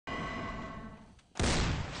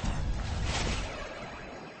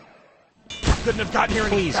Couldn't have gotten here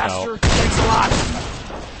any Please faster. help. Thanks a lot.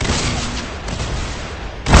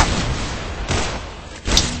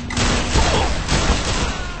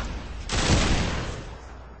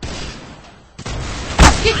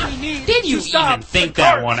 Did you even think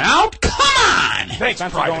that one out? Come on! Thanks, Thanks for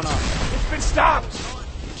Private. going on. It's been stopped.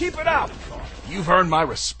 Keep it up. You've earned my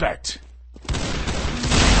respect.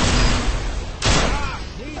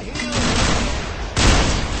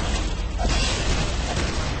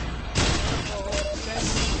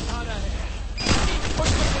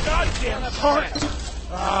 Push the goddamn cart.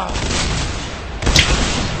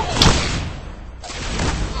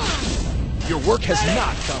 Your work has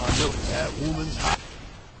not gone unnoticed. That woman's hot.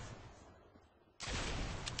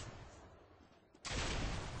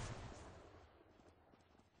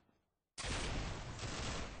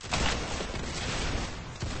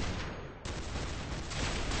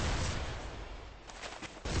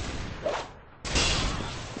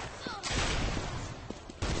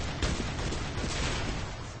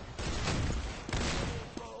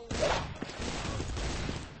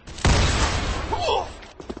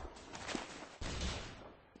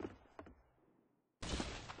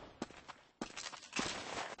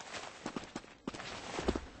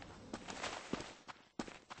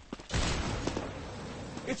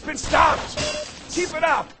 It's been stopped! Keep it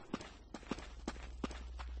up!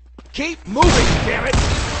 Keep moving, damn it!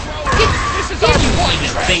 This is our point!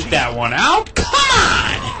 Think that one out? Come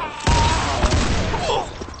on!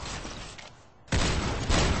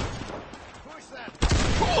 Push that!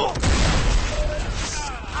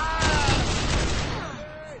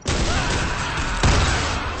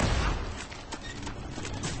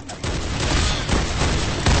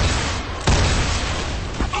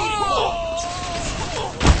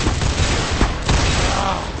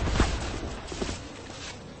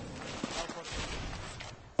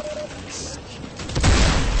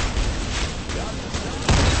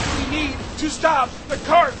 To stop the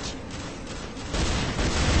cart!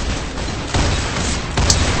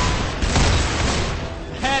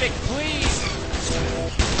 Paddock, please!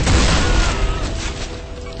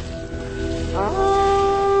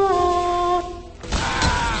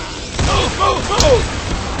 Move, move, move!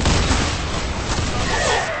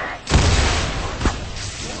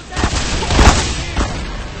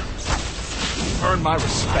 Earn my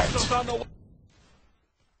respect.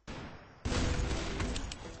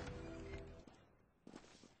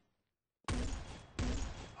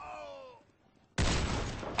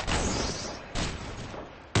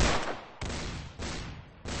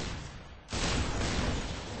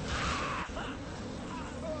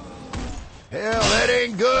 Hell, that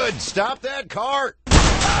ain't good. Stop that cart.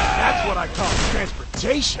 That's what I call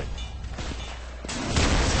transportation.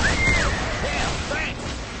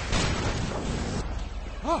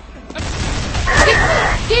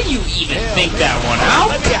 Did you even think that one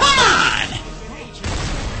out? Come on!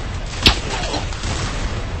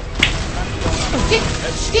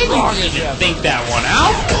 Did you even think that one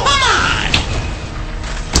out? Come on!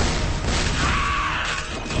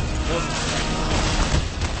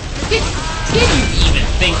 Did you even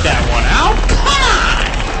think that one out? Come on!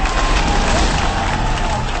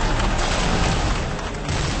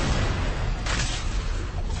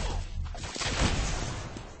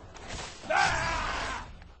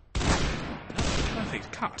 Nothing's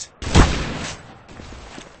cut.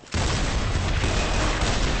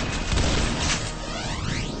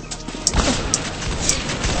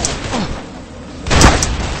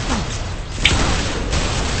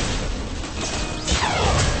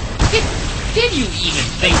 Did you even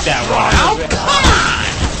think that one out? Come on!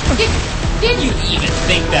 Did you even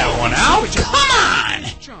think that one out? Come on!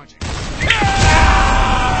 Charging.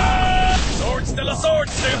 Sword still a sword,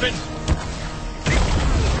 stupid!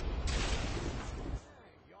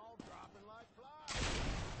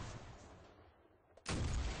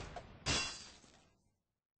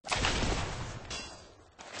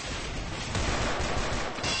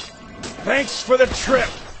 Thanks for the trip!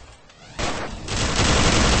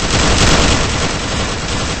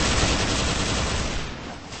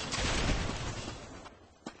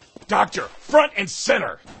 Doctor, front and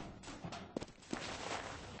center!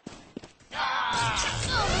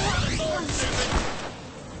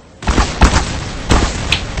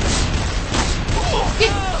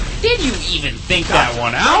 Did you even think that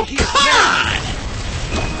one out? Come on!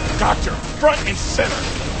 Doctor, front and center!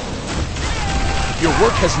 Your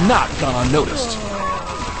work has not gone unnoticed.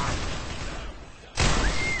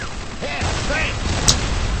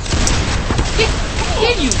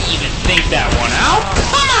 Did you even think that one out?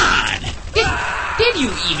 Come on! Did you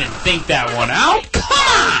even think that one out? Come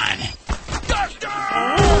on!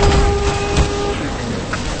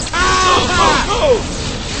 Move, move,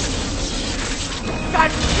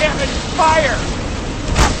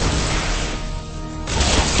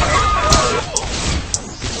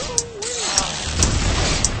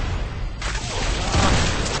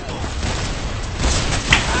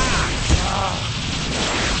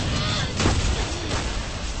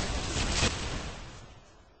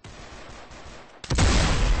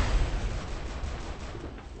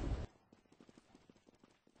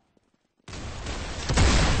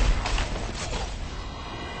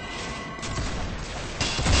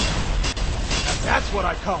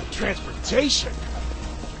 what I call transportation.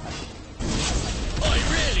 I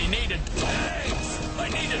really needed tanks. I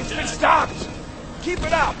needed It's been tanks. stopped! Keep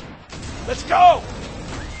it up! Let's go!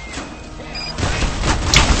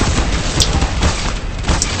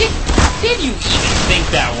 Did you even think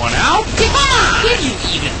that one out? Did you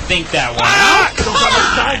even think that one out? Don't got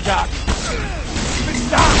much time, Doc! Keep it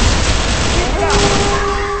stopped! Keep it up!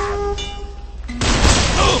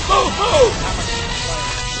 Move, move, move!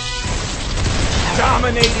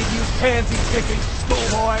 Dominated, you pansy-picking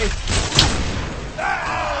schoolboy!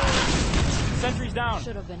 Sentry's down.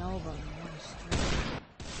 Should have been over in one street.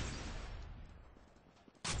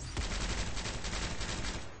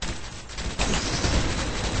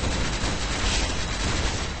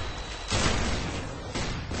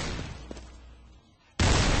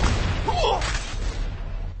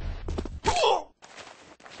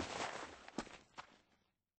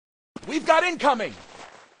 We've got incoming!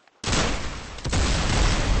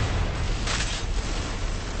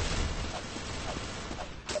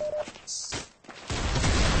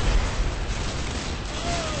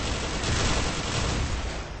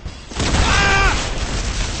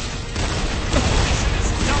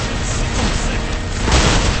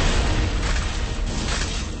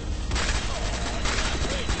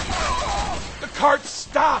 The cart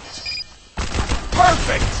stopped!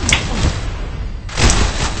 Perfect!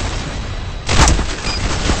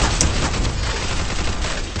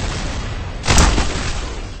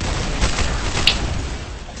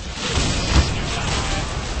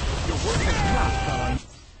 Your work has not gone.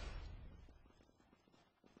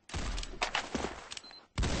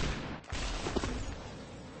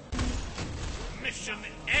 Mission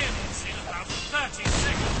ends in about 30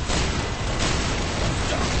 seconds.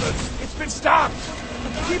 It's been stopped!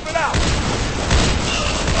 Keep it up!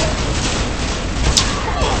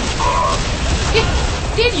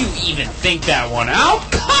 Did you even think that one out?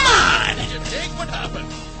 Come on! Did you take what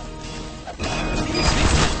happened?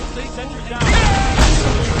 Sentry's down.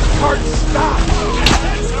 Cart stopped!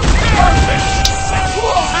 Perfect!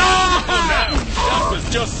 That was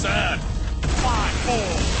just sad. 5,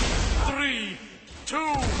 4, 3, 2,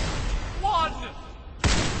 1.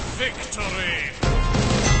 Victory!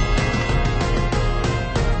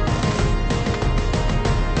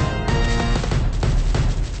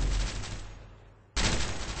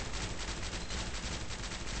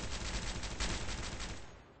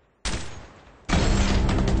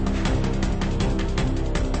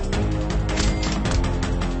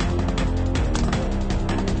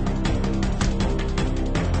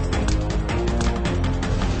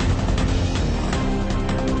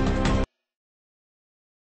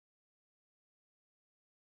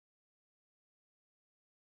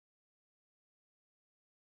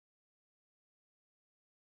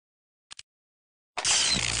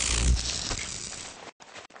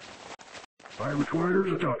 I require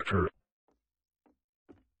a doctor.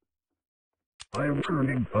 I am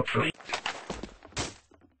turning up the...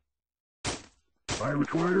 I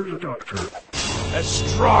require a doctor. As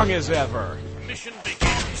strong as ever! Mission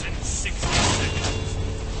begins in 60 seconds.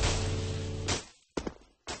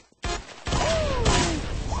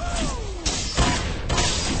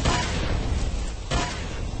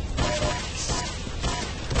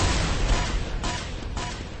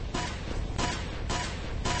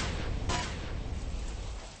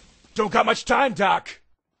 Don't got much time, Doc!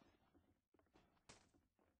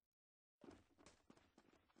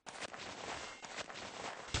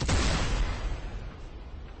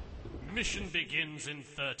 Mission begins in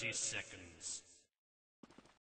 30 seconds.